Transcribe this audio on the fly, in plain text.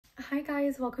Hi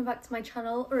guys, welcome back to my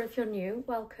channel, or if you're new,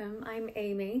 welcome. I'm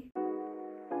Amy.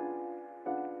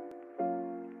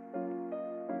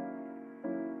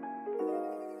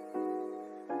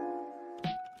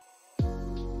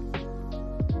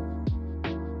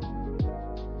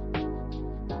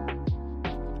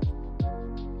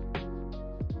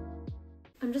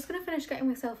 I'm just gonna finish getting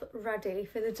myself ready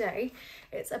for the day.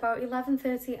 It's about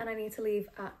 11:30 and I need to leave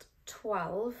at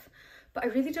 12, but I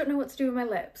really don't know what to do with my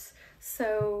lips,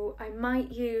 so I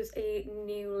might use a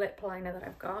new lip liner that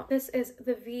I've got. This is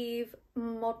the Vive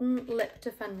Modern Lip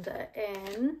Defender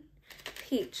in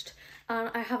Peached, and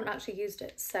I haven't actually used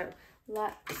it, so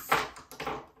let's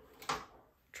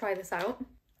try this out.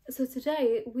 So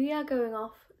today we are going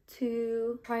off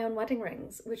to try on wedding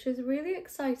rings, which is really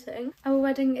exciting. Our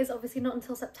wedding is obviously not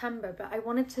until September, but I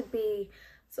wanted to be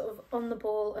sort of on the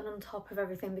ball and on top of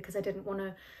everything because I didn't want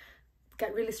to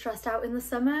get really stressed out in the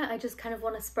summer. I just kind of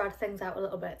want to spread things out a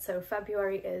little bit. So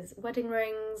February is wedding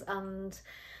rings and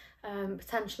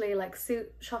potentially like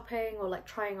suit shopping or like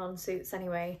trying on suits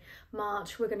anyway.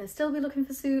 March we're going to still be looking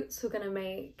for suits. We're going to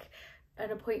make an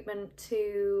appointment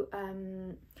to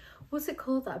what's it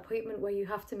called, that appointment where you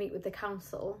have to meet with the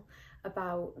council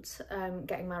about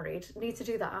getting married. Need to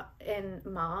do that in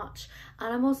March.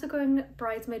 And I'm also going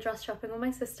bridesmaid dress shopping with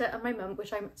my sister and my mum,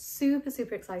 which I'm super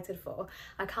excited for.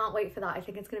 I can't wait for that. I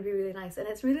think it's going to be really nice, and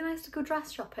it's really nice to go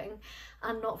dress shopping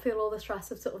and not feel all the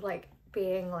stress of sort of like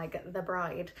being like the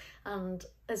bride. And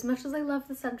as much as I love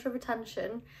the centre of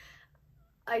attention,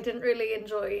 I didn't really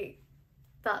enjoy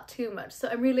that too much, so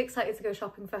I'm really excited to go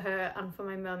shopping for her and for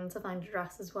my mum to find a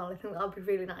dress as well. I think that'll be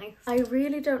really nice. I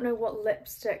really don't know what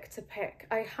lipstick to pick.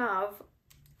 I have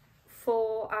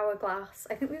 4 Hourglass,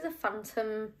 I think these are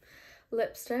Phantom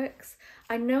lipsticks.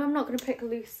 I know I'm not going to pick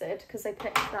Lucid because I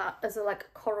picked that as a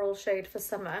like coral shade for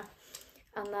summer,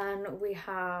 and then we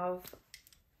have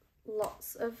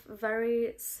lots of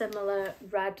very similar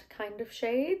red kind of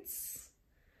shades.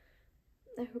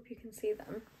 I hope you can see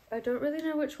them. I don't really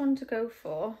know which one to go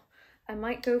for. I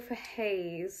might go for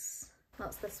Haze.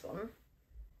 That's this one.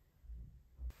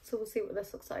 So we'll see what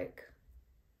this looks like.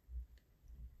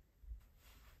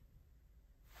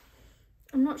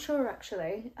 I'm not sure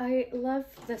actually. I love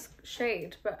this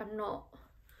shade, but I'm not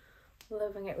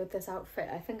loving it with this outfit.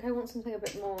 I think I want something a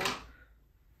bit more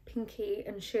pinky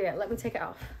and sheer. Let me take it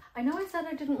off. I know I said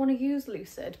I didn't want to use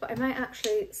Lucid, but I might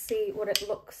actually see what it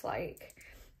looks like.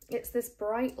 It's this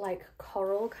bright like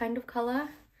coral kind of colour,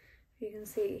 if you can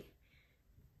see.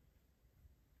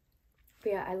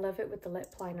 But yeah, I love it with the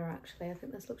lip liner actually. I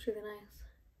think this looks really nice.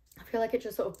 I feel like it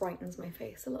just sort of brightens my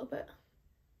face a little bit.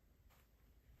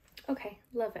 Okay,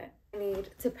 love it. I need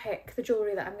to pick the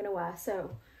jewellery that I'm going to wear.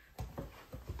 So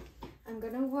I'm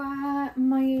going to wear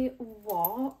my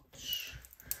watch.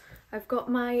 I've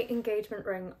got my engagement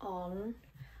ring on.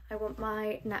 I want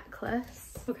my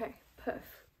necklace. Okay, perfect.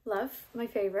 Love, my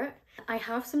favourite. I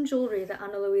have some jewellery that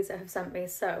Anna Louisa have sent me,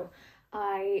 so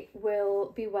I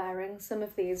will be wearing some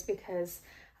of these because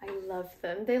I love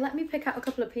them. They let me pick out a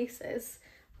couple of pieces.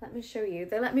 Let me show you.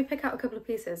 They let me pick out a couple of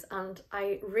pieces and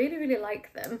I really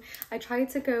like them. I tried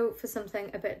to go for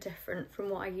something a bit different from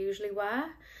what I usually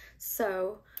wear.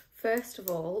 So first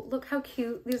of all, look how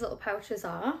cute these little pouches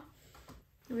are.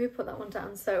 Let me put that one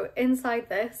down. So inside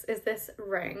this is this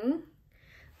ring.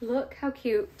 Look how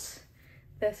cute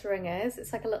this ring is.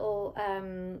 It's like a little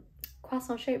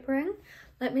croissant shaped ring.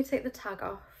 Let me take the tag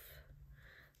off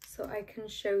so I can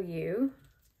show you.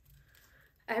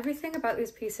 Everything about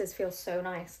these pieces feels so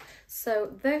nice.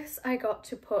 So this I got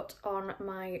to put on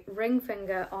my ring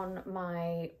finger on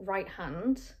my right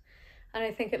hand, and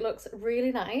I think it looks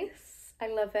really nice. I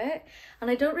love it, and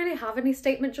I don't really have any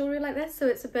statement jewellery like this, so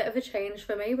it's a bit of a change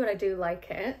for me, but I do like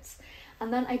it.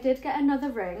 And then I did get another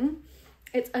ring.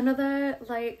 It's another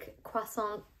like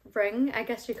croissant ring, I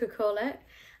guess you could call it,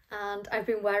 and I've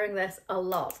been wearing this a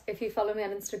lot. If you follow me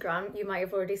on Instagram, you might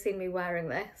have already seen me wearing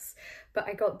this, but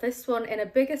I got this one in a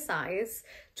bigger size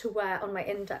to wear on my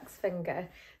index finger.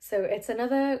 So it's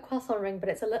another croissant ring, but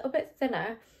it's a little bit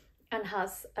thinner and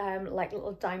has like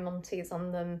little diamantes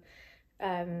on them,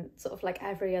 sort of like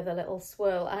every other little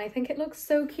swirl, and I think it looks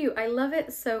so cute. I love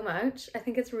it so much. I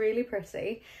think it's really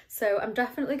pretty, so I'm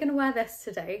definitely going to wear this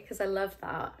today because I love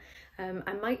that.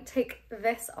 I might take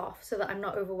this off so that I'm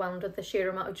not overwhelmed with the sheer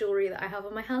amount of jewellery that I have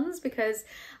on my hands, because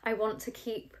I want to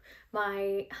keep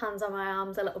my hands on my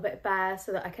arms a little bit bare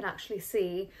so that I can actually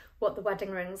see what the wedding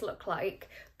rings look like.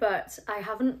 But I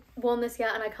haven't worn this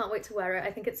yet and I can't wait to wear it.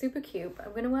 I think it's super cute, but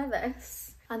I'm going to wear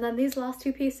this. And then these last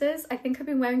two pieces, I think I've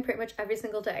been wearing pretty much every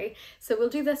single day. So we'll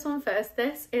do this one first.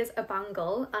 This is a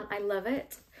bangle and I love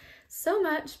it so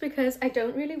much because I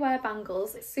don't really wear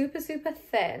bangles. It's super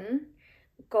thin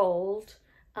gold,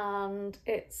 and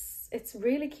it's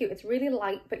really cute. It's really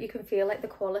light, but you can feel like the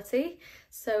quality,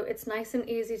 so it's nice and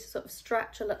easy to sort of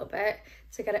stretch a little bit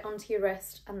to get it onto your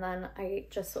wrist, and then I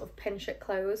just sort of pinch it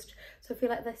closed. So I feel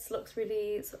like this looks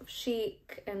really sort of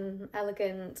chic and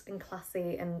elegant and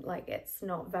classy, and like it's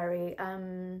not very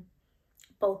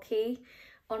bulky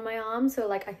on my arm, so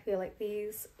like I feel like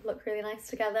these look really nice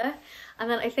together. And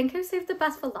then I think I've saved the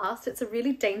best for last. It's a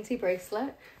really dainty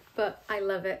bracelet, but I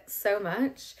love it so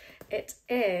much. It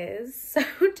is so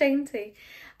dainty.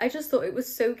 I just thought it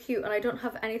was so cute, and I don't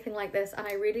have anything like this, and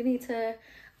I really need to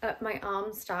up my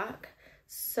arm stack,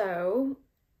 so,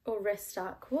 or wrist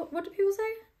stack. What do people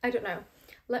say? I don't know.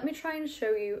 Let me try and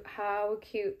show you how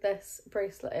cute this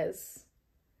bracelet is,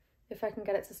 if I can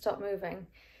get it to stop moving.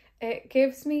 It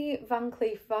gives me Van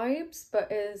Cleef vibes,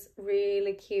 but is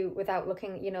really cute without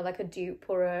looking, you know, like a dupe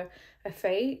or a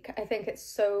fake. I think it's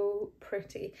so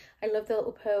pretty. I love the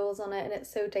little pearls on it, and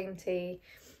it's so dainty.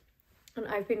 And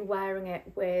I've been wearing it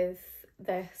with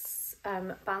this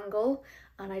bangle,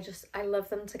 and I love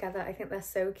them together. I think they're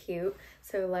so cute.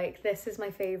 So like this is my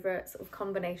favourite sort of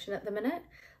combination at the minute.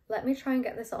 Let me try and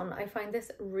get this on. I find this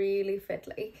really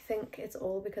fiddly. I think it's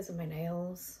all because of my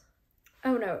nails.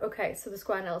 Oh no, okay, so the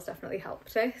square nails definitely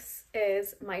helped. This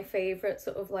is my favourite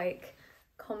sort of like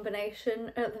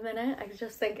combination at the minute. I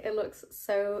just think it looks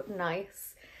so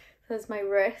nice. There's my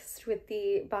wrist with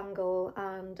the bangle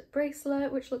and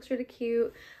bracelet, which looks really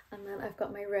cute. And then I've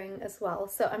got my ring as well.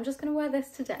 So I'm just going to wear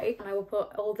this today, and I will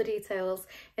put all the details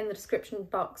in the description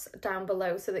box down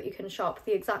below so that you can shop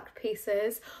the exact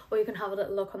pieces, or you can have a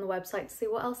little look on the website to see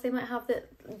what else they might have that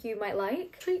you might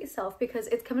like. Treat yourself, because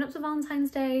it's coming up to Valentine's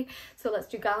Day. So let's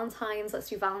do Galentine's, let's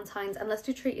do Valentine's, and let's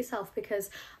do treat yourself, because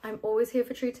I'm always here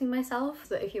for treating myself.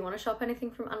 So if you want to shop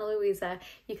anything from Ana Luisa,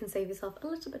 you can save yourself a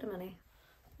little bit of money.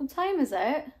 What time is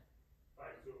it?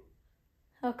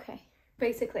 Okay.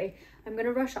 Basically, I'm going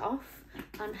to rush off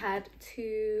and head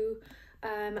to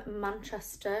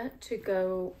Manchester to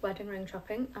go wedding ring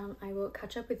shopping, and I will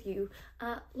catch up with you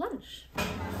at lunch.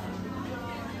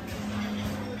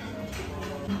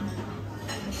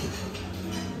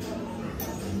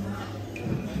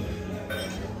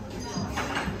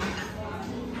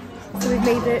 So we've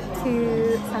made it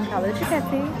to San Carlo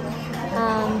Cicchetti,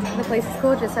 and the place is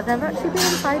gorgeous. I've never actually been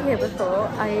inside here before.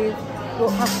 I've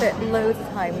walked past it loads of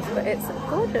times, but it's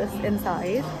gorgeous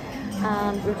inside.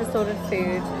 And we've just ordered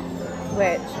food,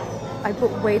 which I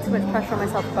put way too much pressure on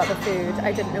myself about the food.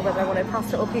 I didn't know whether I wanted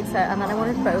pasta or pizza, and then I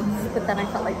wanted both, but then I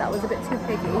felt like that was a bit too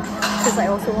piggy, because I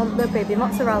also want the baby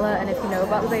mozzarella, and if you know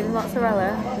about the baby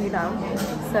mozzarella, you know.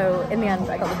 So in the end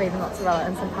I got the baby mozzarella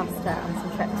and some pasta and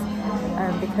some chips,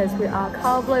 because we are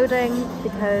carb loading,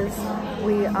 because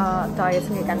we are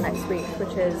dieting again next week,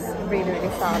 which is really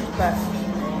sad. But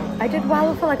I did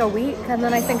well for like a week, and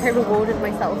then I think I rewarded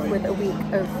myself with a week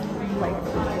of like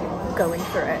going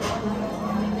through it,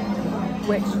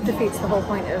 which defeats the whole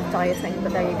point of dieting,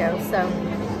 but there you go. So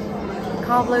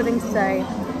carb loading today,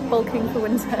 bulking for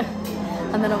winter,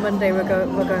 and then on Monday we're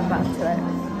going back to it.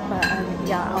 But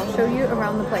yeah, I'll show you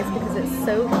around the place because it's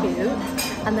so cute,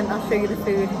 and then I'll show you the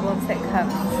food once it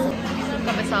comes.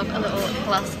 Got myself a little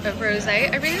glass of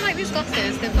rosé. I really like these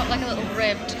glasses. They've got like a little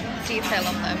ribbed detail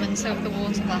on them, and so have the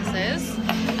water glasses.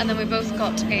 And then we both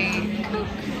got a Coke,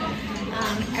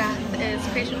 and Gath is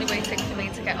patiently waiting for me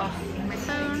to get off my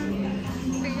phone.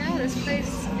 But yeah, this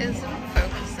place is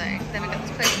focusing. There we go,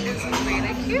 this place is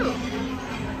really cute.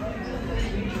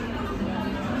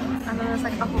 And then there's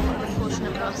like a whole other portion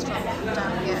of the restaurant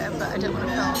down here, but I didn't want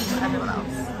to film for everyone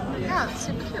else. Yeah, it's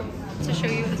super cute. To show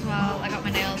you as well, I got my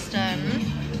nails done.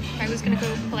 I was going to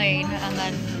go plain, and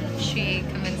then she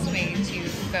convinced me to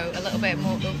go a little bit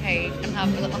more opaque and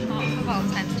have a little heart for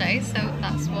Valentine's Day, so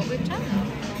that's what we've done.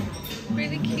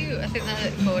 Really cute. I think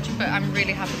they're gorgeous, but I'm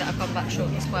really happy that I've gone back short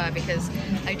and square, because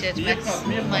I did miss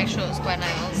my short square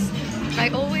nails. I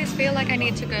always feel like I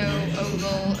need to go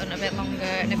oval and a bit longer,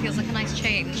 and it feels like a nice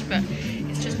change, but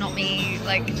it's just not me.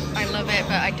 Like, I love it,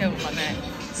 but I don't love it.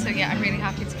 So yeah, I'm really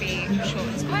happy to be short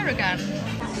and square again.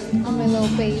 Oh, my little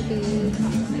baby.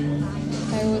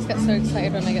 I always get so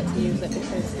excited when I get to use it,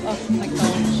 because, oh my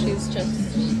god, she's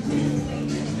just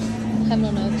heaven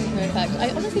on earth and perfect. I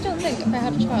honestly don't think if I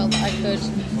had a child that I could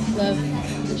love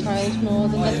the child more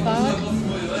than this bag.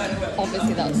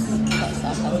 Obviously that's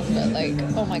sarcasm, but like,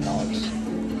 oh my god,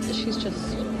 she's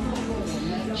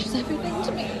everything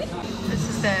to me. This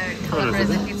is the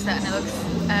calabrese pizza, and it looks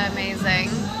amazing.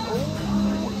 Ooh.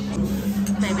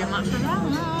 Baby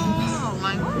mozzarella, oh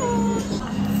my god.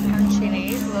 Arancini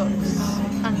looks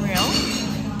unreal.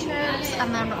 Cheers. chips,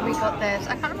 and then we got this,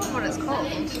 I can't remember what it's called.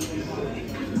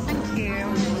 Thank you.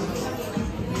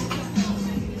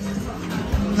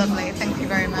 Lovely, thank you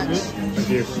very much. Thank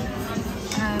you.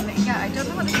 Yeah, I don't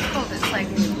know what this is called. It's like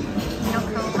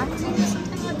gnocco latte or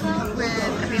something like that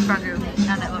with a beef ragu,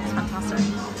 and it looks fantastic.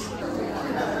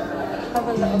 Have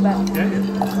a little bit. Yeah, yeah.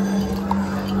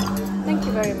 Thank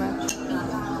you very much.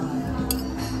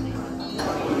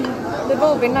 They've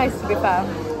all been nice, to be fair.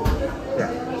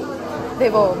 Yeah.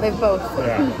 They've both.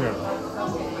 Yeah, yeah.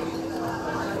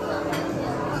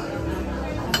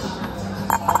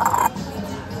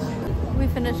 We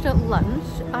finished at lunch.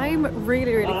 I'm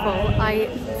really, really full. I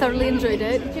thoroughly enjoyed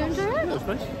it. Did you enjoy it? That was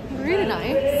nice. Really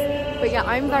nice. But yeah,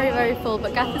 I'm very, very full,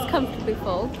 but Gath is comfortably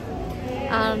full.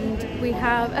 And we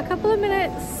have a couple of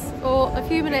minutes or a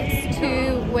few minutes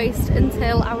to waste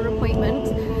until our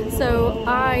appointment. So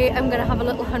I am going to have a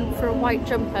little hunt for a white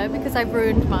jumper because I've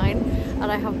ruined mine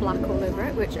and I have black all over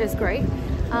it, which is great.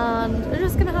 And we're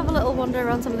just going to have a little wander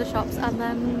around some of the shops and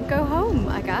then go home,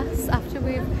 I guess, after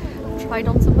we've tried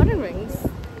on some wedding rings.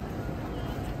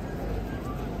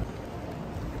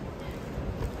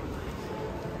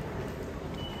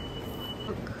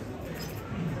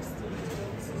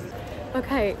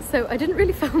 Okay, so I didn't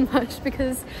really film much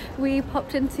because we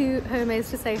popped into Hermes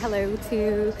to say hello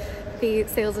to the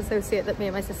sales associate that me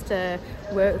and my sister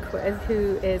work with,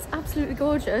 who is absolutely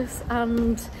gorgeous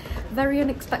and very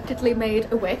unexpectedly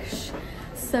made a wish.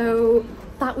 So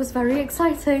that was very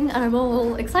exciting and I'm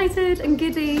all excited and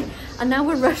giddy, and now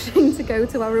we're rushing to go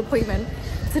to our appointment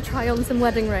to try on some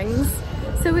wedding rings.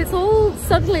 So it's all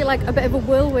suddenly like a bit of a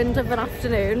whirlwind of an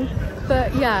afternoon,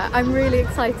 but yeah, I'm really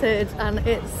excited and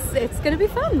it's gonna be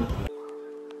fun.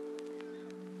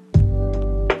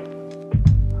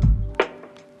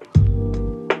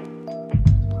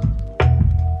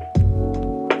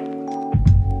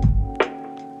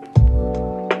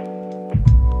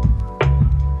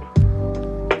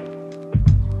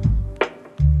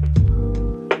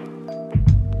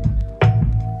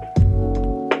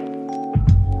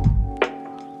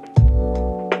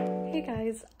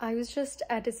 I was just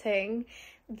editing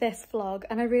this vlog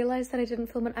and I realised that I didn't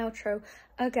film an outro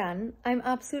again. I'm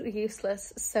absolutely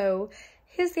useless, so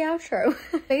here's the outro.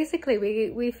 Basically,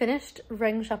 we finished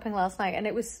ring shopping last night and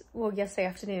it was, well, yesterday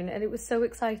afternoon, and it was so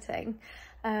exciting.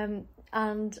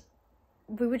 And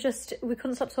we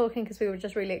couldn't stop talking because we were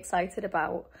just really excited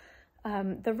about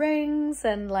the rings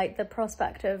and like the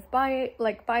prospect of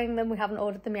buying them. We haven't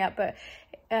ordered them yet, but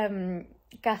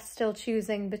Gath's still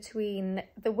choosing between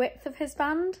the width of his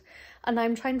band, and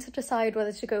I'm trying to decide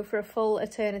whether to go for a full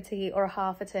eternity or a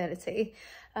half eternity.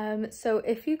 So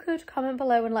if you could comment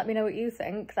below and let me know what you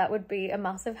think, that would be a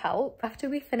massive help. After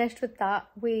we finished with that,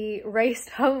 we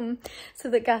raced home so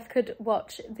that Gath could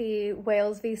watch the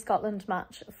Wales v Scotland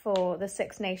match for the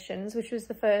Six Nations, which was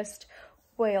the first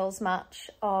Wales match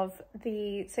of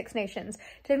the Six Nations.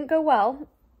 Didn't go well,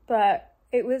 but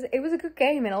it was a good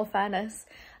game in all fairness.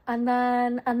 And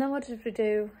then what did we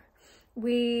do?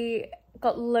 We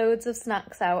got loads of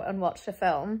snacks out and watched a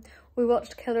film. We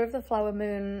watched Killers of the Flower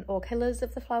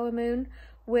Moon,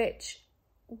 which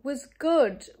was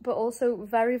good, but also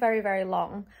very, very, very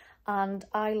long. And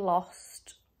I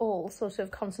lost all sort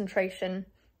of concentration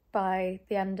by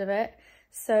the end of it.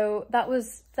 So that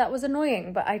was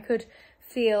annoying, but I could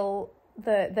feel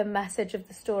the message of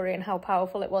the story and how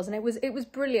powerful it was, and it was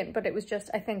brilliant, but it was just,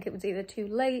 I think it was either too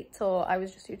late or I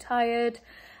was just too tired,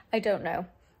 I don't know.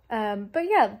 But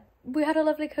yeah, we had a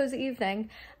lovely cozy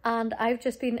evening, and I've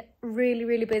just been really,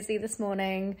 really busy this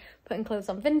morning putting clothes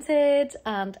on Vinted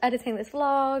and editing this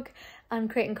vlog and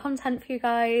creating content for you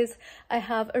guys. I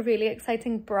have a really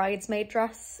exciting bridesmaid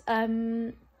dress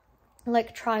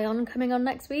like try on coming on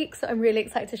next week, so I'm really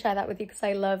excited to share that with you because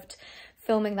I loved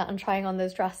filming that and trying on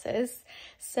those dresses.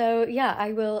 So yeah,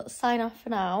 I will sign off for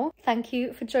now. Thank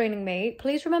you for joining me.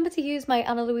 Please remember to use my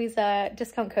Anna Louisa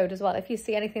discount code as well. If you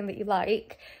see anything that you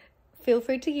like, feel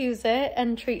free to use it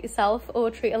and treat yourself or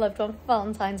treat a loved one for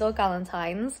Valentine's or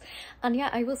Galentine's. And yeah,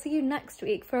 I will see you next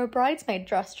week for a bridesmaid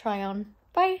dress try on.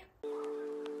 Bye.